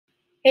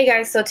Hey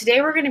guys, so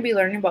today we're going to be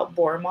learning about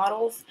Bohr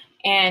models.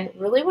 And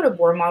really, what a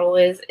Bohr model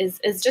is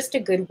just a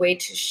good way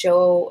to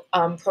show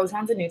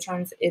protons and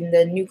neutrons in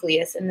the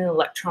nucleus and the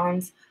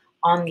electrons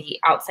on the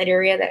outside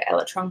area, that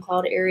electron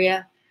cloud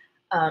area.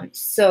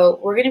 So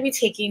we're going to be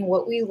taking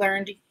what we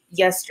learned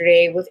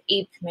yesterday with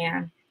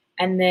ApeMan,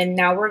 and then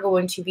now we're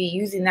going to be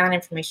using that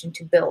information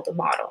to build a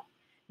model.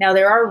 Now,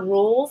 there are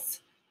rules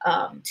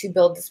to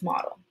build this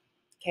model,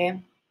 okay?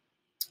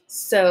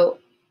 So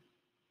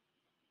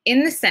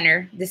in the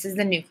center, this is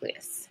the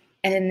nucleus.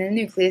 And in the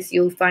nucleus,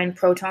 you'll find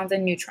protons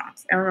and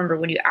neutrons. And remember,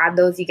 when you add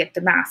those, you get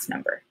the mass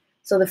number.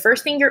 So the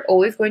first thing you're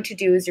always going to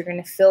do is you're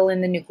going to fill in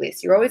the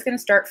nucleus. You're always going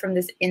to start from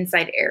this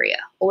inside area.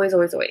 Always,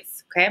 always,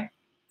 always, okay?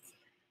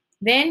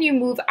 Then you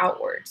move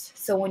outwards.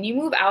 So when you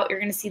move out, you're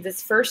going to see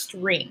this first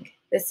ring.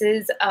 This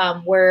is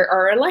where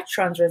our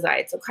electrons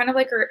reside. So kind of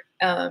like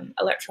our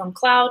electron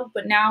cloud,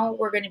 but now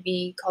we're going to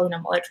be calling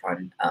them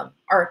electron,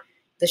 or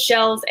the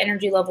shells,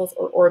 energy levels,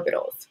 or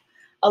orbitals.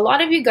 A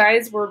lot of you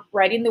guys were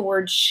writing the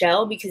word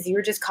shell because you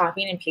were just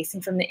copying and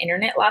pasting from the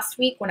internet last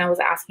week when I was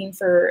asking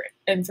for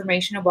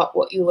information about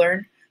what you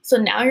learned. So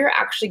now you're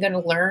actually going to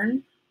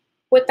learn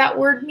what that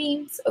word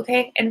means,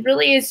 okay? And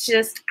really it's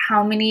just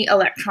how many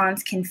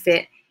electrons can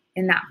fit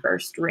in that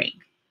first ring,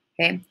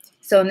 okay?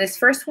 So in this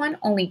first one,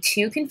 only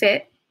 2 can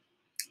fit.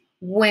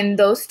 When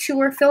those 2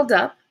 are filled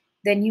up,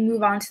 then you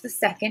move on to the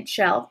second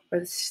shell,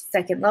 or the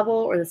second level,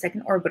 or the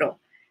second orbital.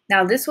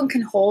 Now this one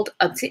can hold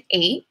up to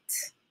 8.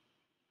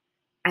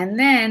 And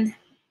then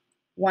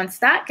once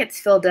that gets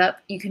filled up,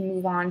 you can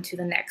move on to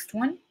the next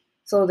one.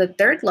 So the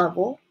third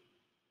level,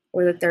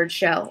 or the third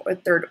shell, or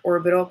third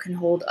orbital can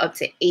hold up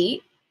to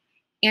 8.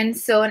 And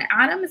so an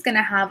atom is going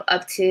to have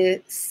up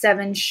to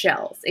 7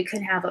 shells. It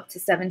can have up to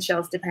 7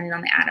 shells depending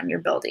on the atom you're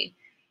building.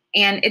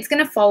 And it's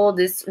going to follow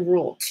this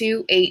rule,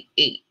 2, 8,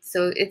 8.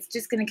 So it's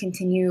just going to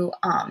continue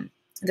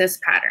this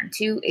pattern,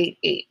 2, 8,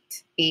 8,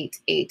 8,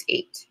 8,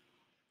 8.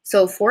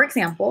 So for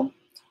example,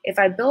 if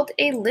I build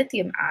a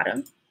lithium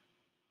atom,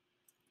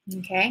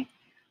 okay,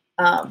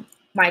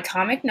 my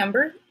atomic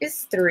number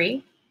is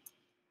 3.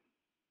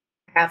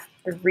 I have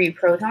 3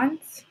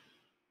 protons,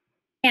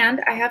 and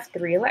I have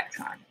 3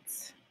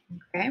 electrons,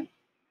 okay?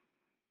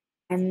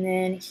 And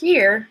then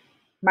here,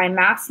 my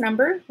mass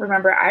number,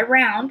 remember I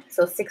round,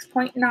 so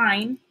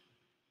 6.9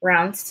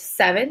 rounds to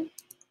 7.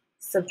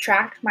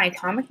 Subtract my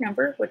atomic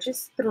number, which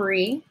is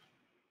 3,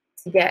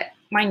 to get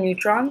my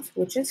neutrons,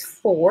 which is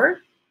 4.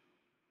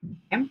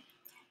 Okay?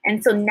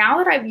 And so now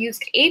that I've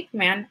used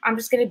ApeMan, I'm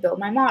just going to build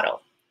my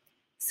model.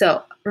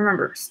 So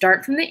remember,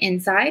 start from the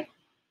inside.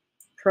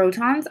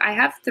 Protons, I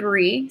have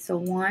 3. So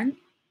 1,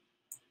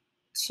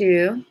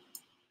 2,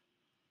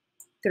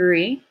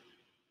 3.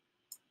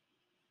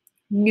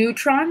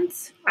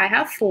 Neutrons, I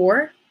have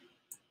 4.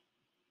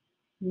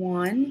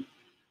 1,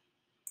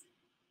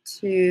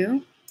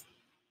 2,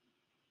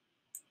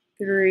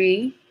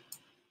 3,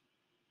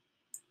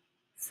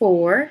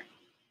 4.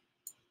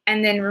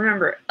 And then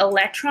remember,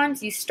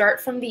 electrons, you start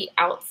from the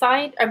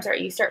outside.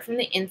 You start from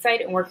the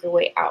inside and work your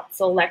way out.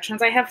 So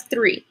electrons, I have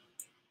 3.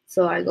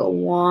 So I go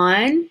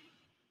 1.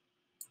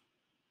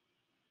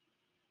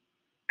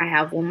 I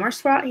have one more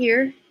spot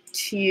here.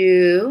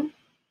 2.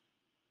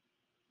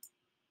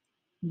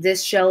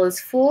 This shell is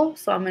full,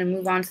 so I'm going to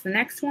move on to the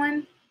next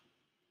one.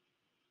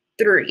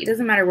 3. It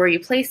doesn't matter where you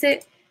place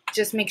it.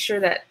 Just make sure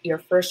that your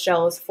first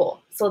shell is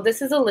full. So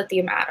this is a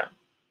lithium atom.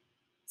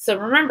 So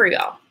remember,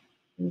 y'all,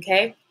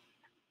 okay?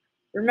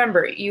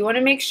 Remember, you want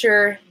to make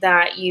sure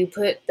that you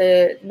put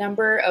the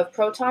number of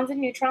protons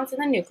and neutrons in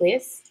the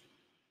nucleus,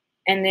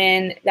 and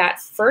then that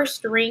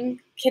first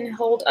ring can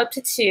hold up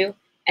to 2,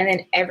 and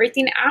then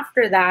everything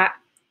after that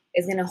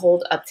is going to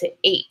hold up to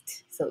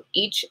 8. So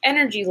each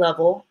energy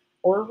level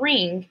or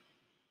ring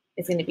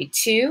is going to be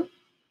 2,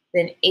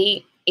 then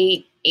 8,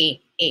 8,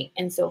 8, 8,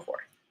 and so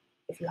forth.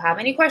 If you have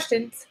any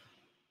questions,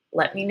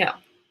 let me know.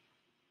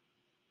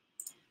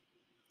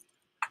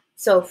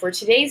 So for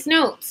today's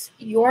notes,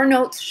 your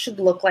notes should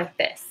look like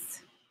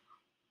this.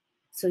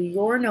 So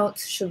your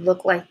notes should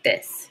look like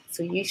this.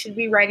 So you should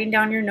be writing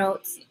down your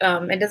notes.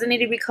 It doesn't need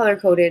to be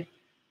color-coded,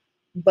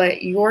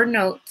 but your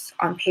notes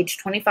on page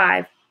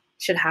 25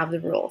 should have the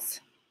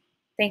rules.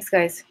 Thanks,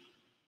 guys.